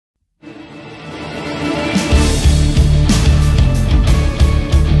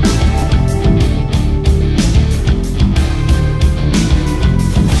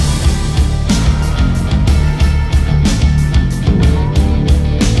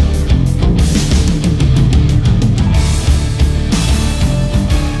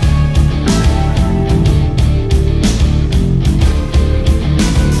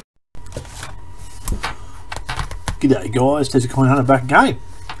G'day guys, Tassie Coin Hunter back again.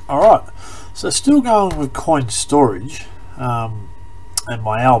 Alright, so still going with coin storage and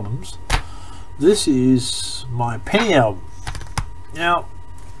my albums. This is my penny album. Now,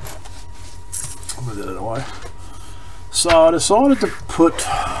 I'm going to do that away. So I decided to put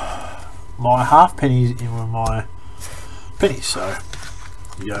my half pennies in with my pennies. So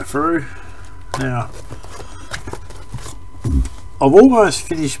you go through. Now, I've almost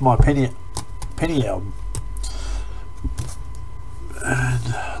finished my penny album.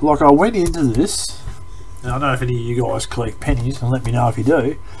 And like I went into this, and I don't know if any of you guys collect pennies, and let me know if you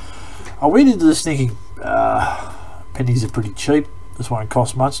do. I went into this thinking pennies are pretty cheap, this won't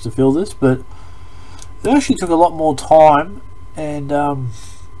cost much to fill this, but it actually took a lot more time and a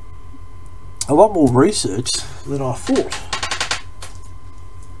lot more research than I thought.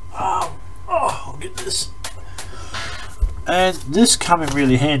 I'll get this. And this come in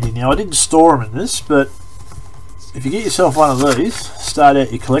really handy. Now I didn't store them in this, but if you get yourself one of these, start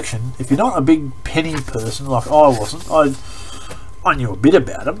out your collection. If you're not a big penny person like I wasn't, I knew a bit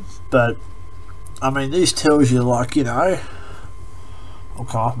about them, but I mean these tells you, like, you know, I'll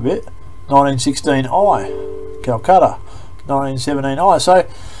come up a bit, 1916I, Calcutta, 1917I, so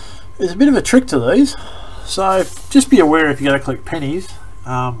there's a bit of a trick to these, so just be aware if you're going to collect pennies.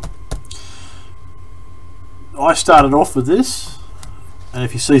 I started off with this, and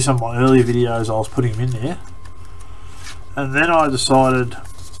if you see some of my earlier videos I was putting them in there, and then I decided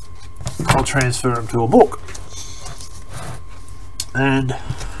I'll transfer them to a book. And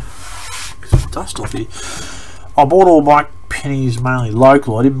dust off here. I bought all my pennies mainly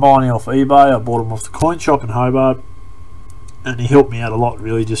local. I didn't buy any off eBay. I bought them off the coin shop in Hobart, and it helped me out a lot,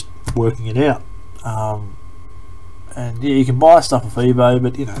 really, just working it out. And yeah, you can buy stuff off eBay,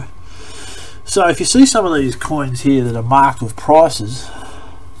 but you know. So if you see some of these coins here that are marked with prices,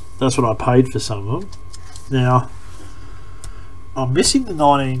 that's what I paid for some of them. Now I'm missing the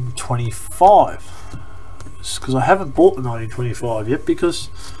 1925 because I haven't bought the 1925 yet, because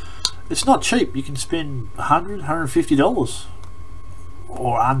it's not cheap. You can spend $100, $150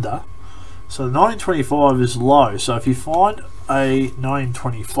 or under. So the 1925 is low. So if you find a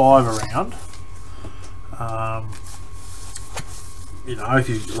 1925 around, you know, if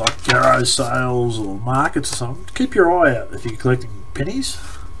you like garage sales or markets or something, keep your eye out if you're collecting pennies.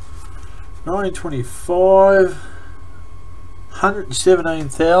 1925,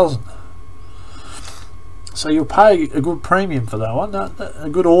 117,000. So you'll pay a good premium for that one. A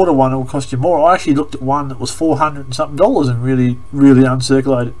good order one will cost you more. I actually looked at one that was $400 and something and really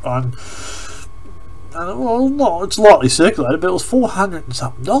uncirculated. Well, no, it's lightly circulated, but it was $400 and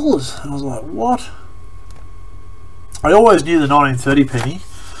something. And I was like, what? I always knew the 1930 penny.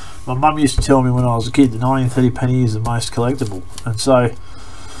 My mum used to tell me when I was a kid the 1930 penny is the most collectible. And so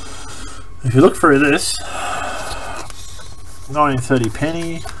if you look through this 1930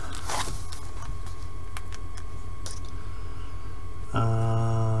 penny,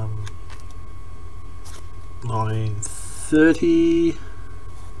 1930,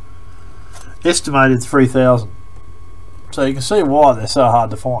 estimated 3,000. So you can see why they're so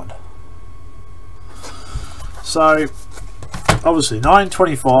hard to find. So obviously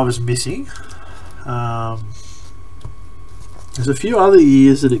 1925 is missing. There's a few other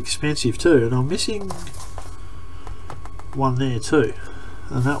years that are expensive too, and I'm missing one there too,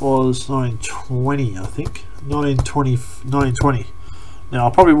 and that was 1920, I think. 1920. Now I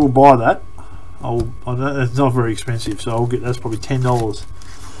probably will buy that. I know it's not very expensive, so I'll get, that's probably $10.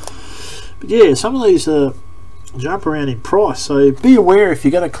 But yeah, some of these jump around in price, so be aware if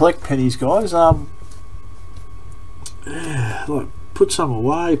you're going to collect pennies, guys. Like, put some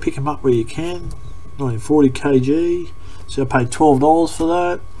away, pick them up where you can. 1940 kg. So I paid $12 for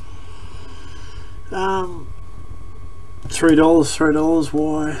that. $3.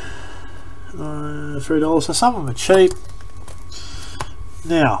 Why? $3. So some of them are cheap.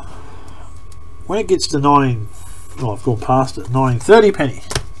 Now, when it gets to I've gone past it. 1930 penny.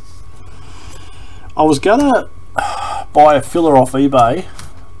 I was gonna buy a filler off eBay,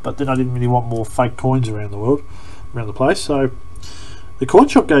 but then I didn't really want more fake coins around the place. So the coin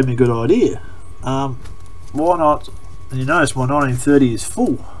shop gave me a good idea. Why not? And you notice my 1930 is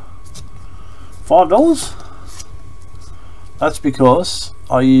full. $5. That's because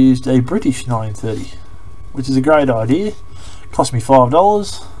I used a British 1930, which is a great idea. Cost me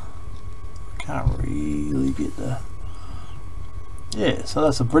 $5. Can't really get the, yeah, so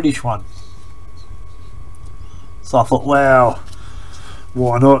that's a British one. So I thought, wow,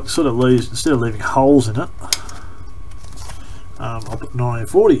 why not? Sort of leaves, instead of leaving holes in it, I'll put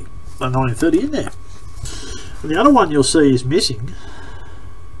 1930 in there. And the other one you'll see is missing.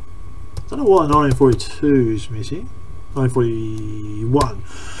 I don't know why 1942 is missing. 1941.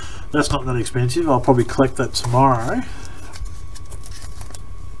 That's not that expensive. I'll probably collect that tomorrow.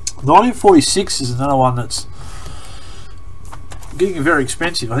 1946 is another one that's getting very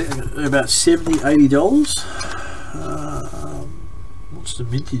expensive. I think they're about $70–80. What's the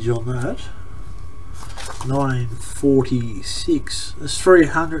mintage on that? 1946. It's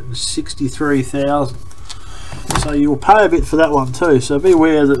 363,000. So you'll pay a bit for that one too. So be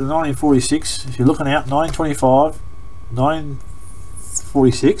aware that the 1946, if you're looking out, 925,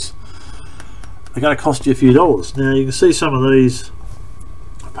 946, they're going to cost you a few dollars. Now you can see some of these.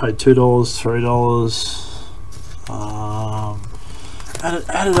 I paid $2, $3, and it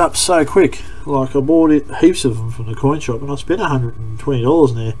added up so quick. Like I bought heaps of them from the coin shop, and I spent $120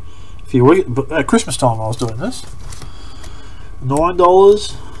 in there a few weeks. But at Christmas time, I was doing this.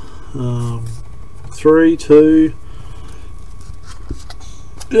 $9, 3, 2.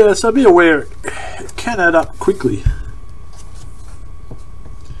 Yeah, so be aware it can add up quickly.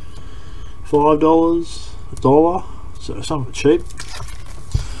 $5, $1, so some of it cheap.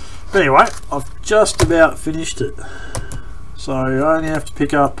 But anyway, I've just about finished it. So I only have to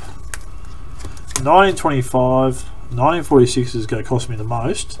pick up 1925, 1946 is going to cost me the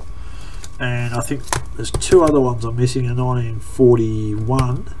most, and I think there's two other ones I'm missing, a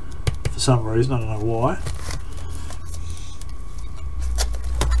 1941 for some reason, I don't know why.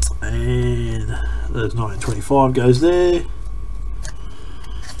 And there's 1925 goes there.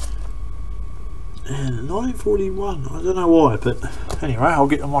 And 1941, I don't know why, but anyway, I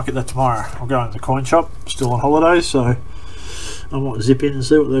might get that tomorrow. I'll go in the coin shop, still on holidays, so I might zip in and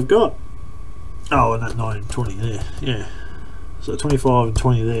see what they've got. Oh, and that 1920 there, yeah. So 25 and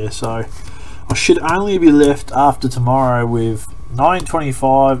 20 there, so I should only be left after tomorrow with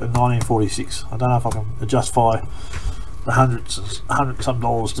 925 and 1946. I don't know if I can justify the $100 some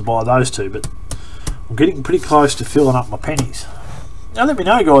to buy those two, but I'm getting pretty close to filling up my pennies. Now let me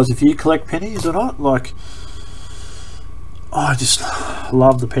know, guys, if you collect pennies or not. Like, I just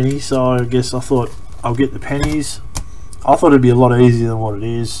love the pennies, so I guess I thought I'll get the pennies. I thought it'd be a lot easier than what it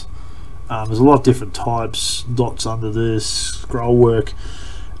is. There's a lot of different types, dots under this, scroll work.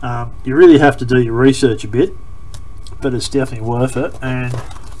 You really have to do your research a bit, but it's definitely worth it. And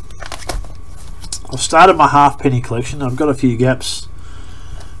I've started my halfpenny collection. I've got a few gaps.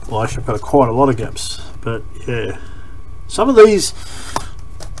 Well, actually I've got quite a lot of gaps, but yeah. Some of these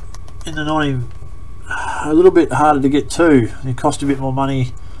in the a little bit harder to get to. It cost a bit more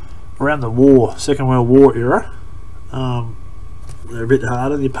money around the war, Second World War era. They're a bit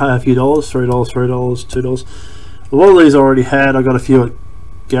harder. You pay a few dollars, $3, $2. A lot of these I already had. I got a few at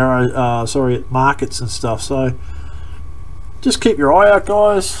at markets and stuff. So just keep your eye out,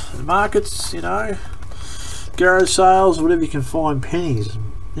 guys. At markets, you know, garage sales, whatever you can find pennies.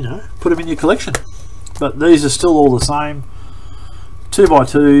 You know, put them in your collection. But these are still all the same.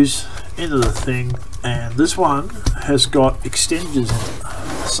 2x2s into the thing, and this one has got extenders in it.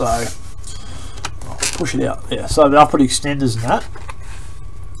 So I'll push it out. Yeah, so they'll put extenders in that.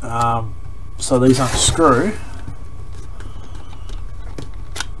 So these unscrew,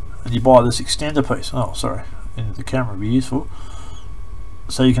 and you buy this extender piece. Oh, sorry, and the camera would be useful.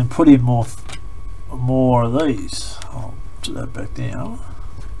 So you can put in more of these. I'll put that back down.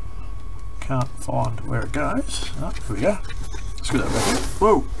 Can't find where it goes. Oh, here we go. Screw that back in.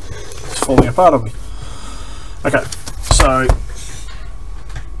 Whoa, it's falling apart on me. Okay, so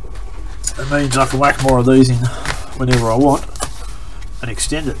it means I can whack more of these in whenever I want and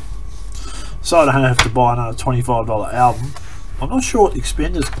extend it. So I don't have to buy another $25 album. I'm not sure what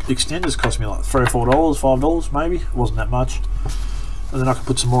extenders cost me, like $3 or $4, $5 maybe. It wasn't that much. And then I can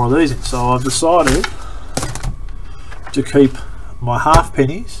put some more of these in. So I've decided to keep my half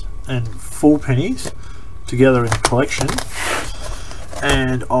pennies and full pennies together in a collection,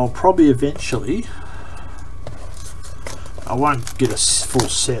 and I'll probably eventually, I won't get a full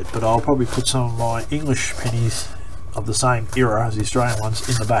set, but I'll probably put some of my English pennies of the same era as the Australian ones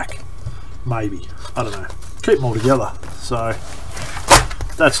in the back, maybe, I don't know, keep them all together. So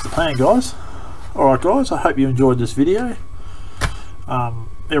that's the plan, guys. Alright guys, I hope you enjoyed this video.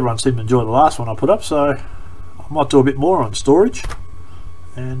 Everyone seemed to enjoy the last one I put up, so I might do a bit more on storage.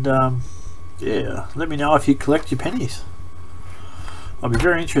 And yeah, let me know if you collect your pennies. I'd be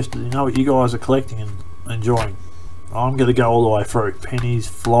very interested to know what you guys are collecting and enjoying. I'm going to go all the way through. Pennies,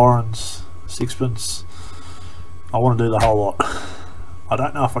 florins, sixpence. I want to do the whole lot. I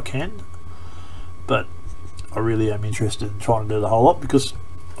don't know if I can, but I really am interested in trying to do the whole lot because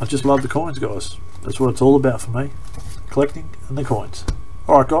I just love the coins, guys. That's what it's all about for me. Collecting and the coins.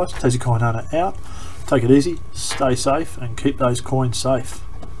 Alright guys, Tassie Coin Hunter out. Take it easy, stay safe, and keep those coins safe.